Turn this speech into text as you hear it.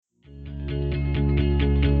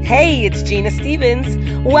Hey, it's Gina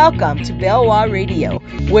Stevens. Welcome to Belwa Radio,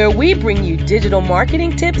 where we bring you digital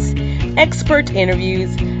marketing tips, expert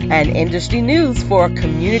interviews, and industry news for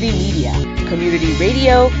community media, community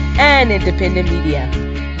radio, and independent media.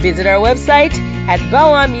 Visit our website at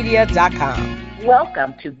belwamedia.com.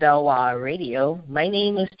 Welcome to Belwa Radio. My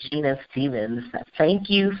name is Gina Stevens. Thank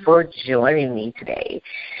you for joining me today.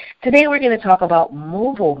 Today we're going to talk about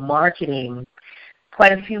mobile marketing.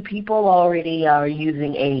 Quite a few people already are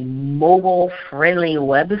using a mobile-friendly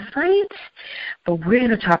website, but we're going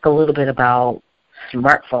to talk a little bit about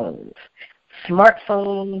smartphones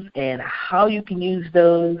and how you can use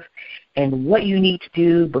those and what you need to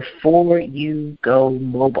do before you go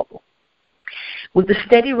mobile. With the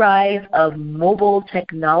steady rise of mobile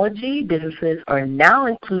technology, businesses are now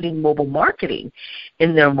including mobile marketing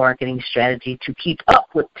in their marketing strategy to keep up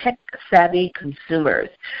with tech-savvy consumers.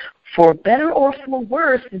 For better or for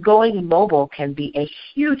worse, going mobile can be a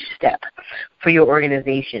huge step for your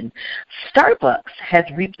organization. Starbucks has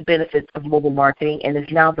reaped the benefits of mobile marketing and is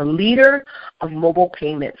now the leader of mobile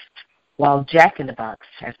payments, while Jack in the Box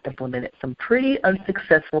has implemented some pretty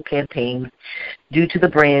unsuccessful campaigns due to the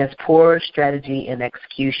brand's poor strategy and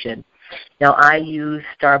execution. Now, I use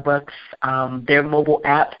Starbucks, their mobile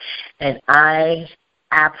app, and I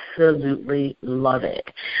absolutely love it.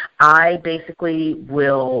 I basically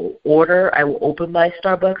will open my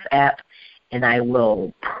Starbucks app, and I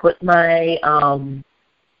will put my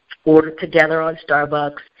order together on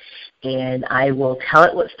Starbucks, and I will tell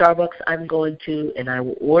it what Starbucks I'm going to, and I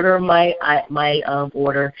will order my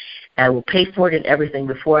order, and I will pay for it and everything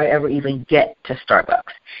before I ever even get to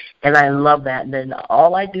Starbucks. And I love that. And then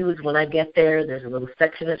all I do is when I get there, there's a little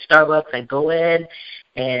section at Starbucks. I go in,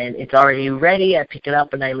 and it's already ready. I pick it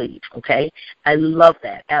up, and I leave, okay? I love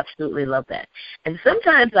that. Absolutely love that. And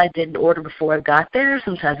sometimes I didn't order before I got there.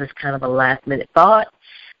 Sometimes it's kind of a last-minute thought.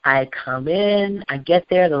 I come in, I get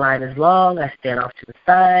there, the line is long, I stand off to the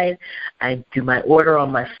side, I do my order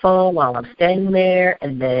on my phone while I'm standing there,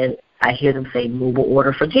 and then I hear them say, mobile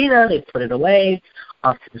order for Gina. They put it away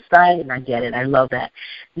off to the side, and I get it. I love that.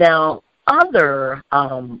 Now, other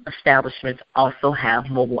establishments also have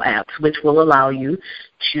mobile apps, which will allow you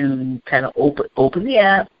to kind of open the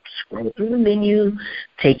app, scroll through the menu,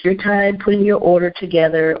 take your time putting your order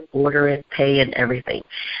together, order it, pay, and everything.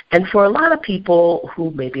 And for a lot of people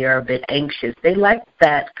who maybe are a bit anxious, they like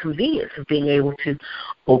that convenience of being able to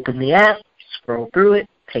open the app, scroll through it,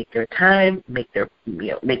 take their time, make their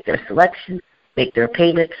selection, make their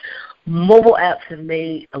payment. Mobile apps have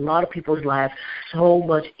made a lot of people's lives so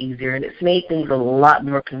much easier, and it's made things a lot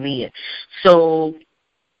more convenient. So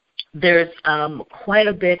there's quite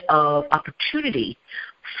a bit of opportunity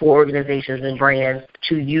for organizations and brands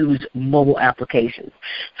to use mobile applications.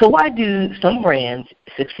 So why do some brands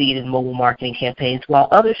succeed in mobile marketing campaigns while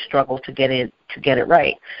others struggle to get it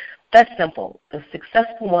right? That's simple. The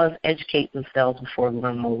successful ones educate themselves before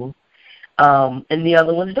going mobile, and the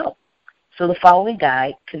other ones don't. So the following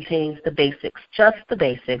guide contains the basics, just the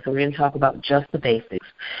basics. We're going to talk about just the basics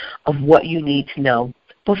of what you need to know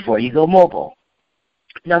before you go mobile.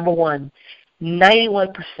 Number one,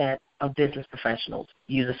 91% of business professionals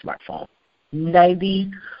use a smartphone.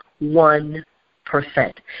 91%.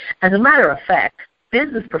 As a matter of fact,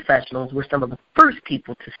 business professionals were some of the first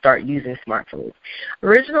people to start using smartphones.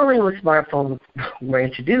 Originally, when smartphones were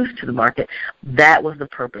introduced to the market, that was the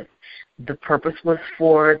purpose. The purpose was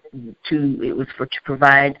to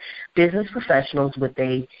provide business professionals with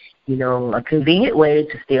a convenient way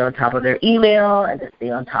to stay on top of their email and to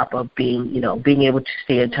stay on top of being able to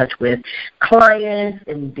stay in touch with clients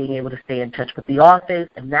and being able to stay in touch with the office.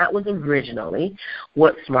 And that was originally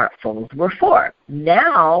what smartphones were for.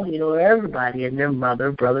 Now, everybody and their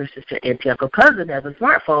mother, brother, sister, auntie, uncle, cousin has a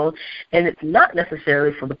smartphone, and it's not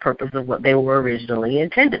necessarily for the purpose of what they were originally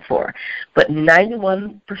intended for. But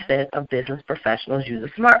 91% of business professionals use a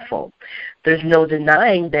smartphone. There's no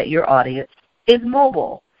denying that your audience is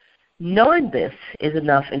mobile. Knowing this is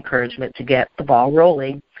enough encouragement to get the ball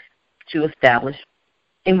rolling to establish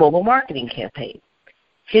a mobile marketing campaign.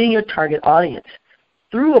 Hitting your target audience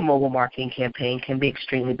through a mobile marketing campaign can be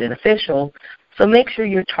extremely beneficial, so make sure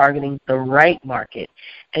you're targeting the right market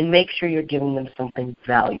and make sure you're giving them something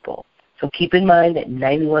valuable. So keep in mind that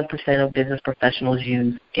 91% of business professionals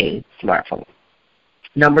use a smartphone.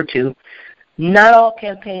 Number two, not all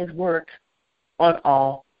campaigns work on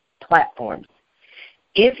all platforms.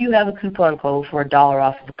 If you have a coupon code for $1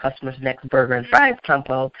 off of a customer's next burger and fries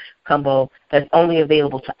combo that's only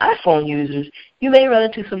available to iPhone users, you may run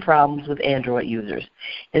into some problems with Android users.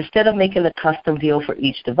 Instead of making a custom deal for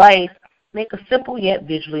each device, Make a simple yet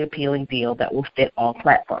visually appealing deal that will fit all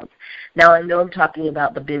platforms. Now, I know I'm talking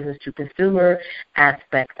about the business-to-consumer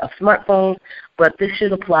aspect of smartphones, but this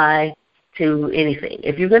should apply to anything.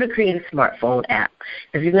 If you're going to create a smartphone app,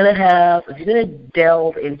 if you're going to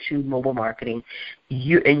delve into mobile marketing,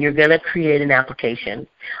 you're going to create an application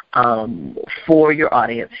for your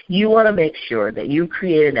audience, you want to make sure that you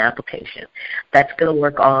create an application that's going to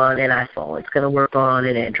work on an iPhone. It's going to work on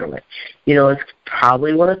an Android. It's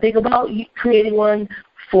probably want to think about creating one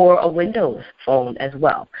for a Windows phone as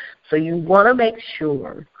well. So you want to make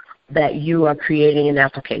sure that you are creating an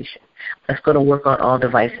application that's going to work on all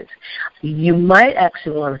devices. You might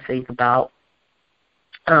actually want to think about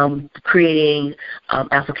creating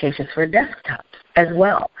applications for desktops as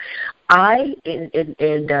well.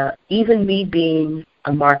 Even me being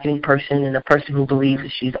a marketing person and a person who believes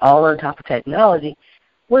that she's all on top of technology,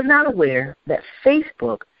 was not aware that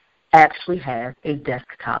Facebook actually has a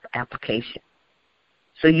desktop application.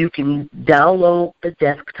 So you can download the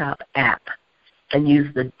desktop app and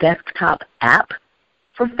use the desktop app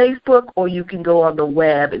from Facebook, or you can go on the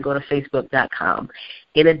web and go to facebook.com.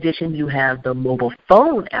 In addition, you have the mobile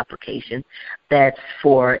phone application that's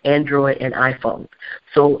for Android and iPhone.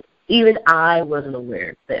 So even I wasn't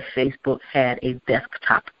aware that Facebook had a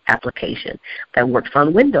desktop application that works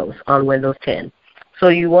on Windows 10. So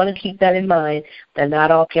you want to keep that in mind, that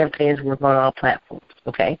not all campaigns work on all platforms,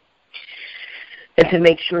 okay? And to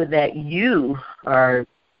make sure that you are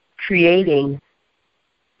creating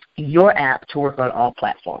your app to work on all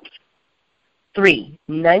platforms. 3,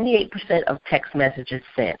 98% of text messages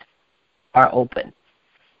sent are open.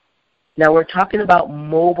 Now we're talking about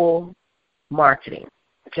mobile marketing,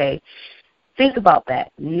 okay? Think about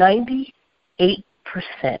that. 98%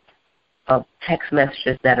 of text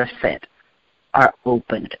messages that are sent are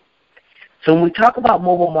opened. So when we talk about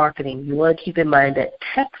mobile marketing, you want to keep in mind that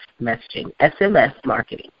text messaging, SMS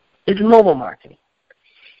marketing, is mobile marketing.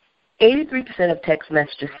 83% of text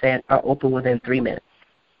messages sent are open within 3 minutes.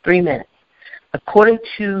 3 minutes. According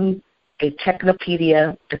to a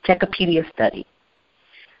Techopedia study.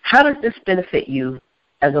 How does this benefit you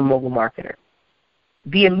as a mobile marketer?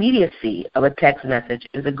 The immediacy of a text message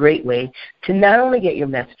is a great way to not only get your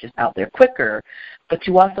messages out there quicker, but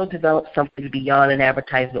to also develop something beyond an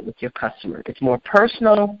advertisement with your customer. It's more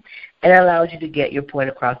personal and allows you to get your point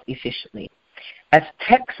across efficiently, as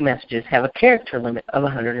text messages have a character limit of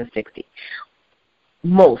 160.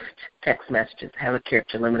 Most text messages have a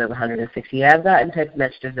character limit of 160. I've gotten text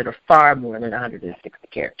messages that are far more than 160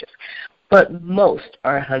 characters, but most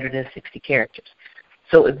are 160 characters.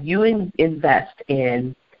 So if you invest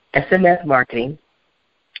in SMS marketing,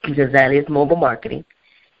 because that is mobile marketing,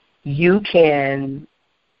 you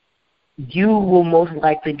will most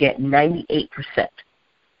likely get 98%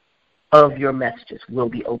 of your messages will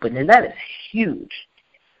be open, and that is huge.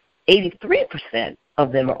 83%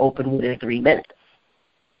 of them are open within 3 minutes.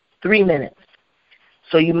 3 minutes.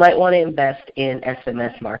 So you might want to invest in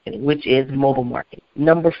SMS marketing, which is mobile marketing.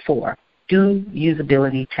 Number 4, do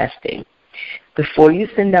usability testing. Before you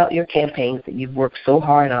send out your campaigns that you've worked so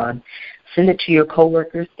hard on, send it to your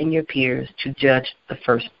coworkers and your peers to judge the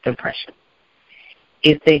first impression.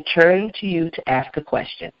 If they turn to you to ask a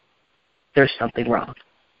question, there's something wrong.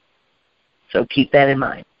 So keep that in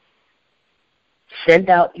mind. Send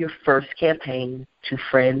out your first campaign to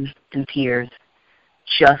friends and peers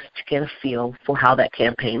just to get a feel for how that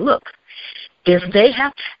campaign looks. If they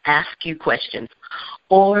have to ask you questions,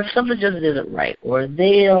 or if something just isn't right, or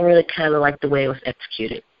they don't really kind of like the way it was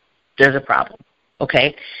executed, there's a problem,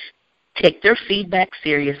 okay? Take their feedback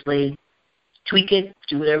seriously, tweak it,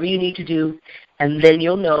 do whatever you need to do, and then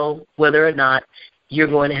you'll know whether or not you're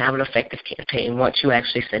going to have an effective campaign once you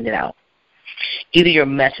actually send it out. Either your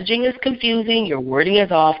messaging is confusing, your wording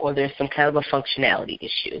is off, or there's some kind of a functionality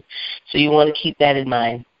issue. So you want to keep that in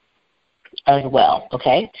mind as well,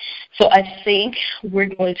 okay? So I think we're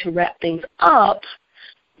going to wrap things up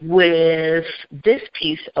with this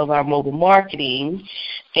piece of our mobile marketing,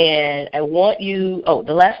 and I want you,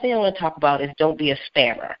 the last thing I want to talk about is don't be a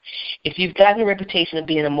spammer. If you've gotten a reputation of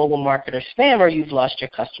being a mobile marketer spammer, you've lost your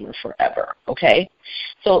customer forever, okay?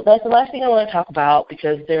 So that's the last thing I want to talk about,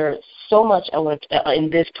 because there's so much I want in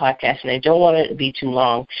this podcast, and I don't want it to be too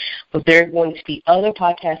long, but there are going to be other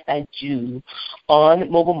podcasts I do on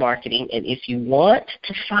mobile marketing, and if you want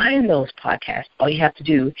to find those podcasts, all you have to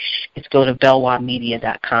do is go to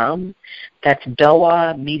belwamedia.com. That's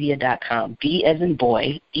belwamedia.com. B as in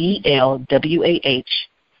boy, ELWAH,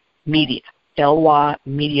 media,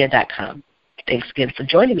 belwamedia.com. Thanks again for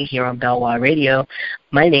joining me here on Belwa Radio.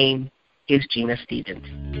 My name is Genia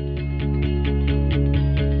Stevens.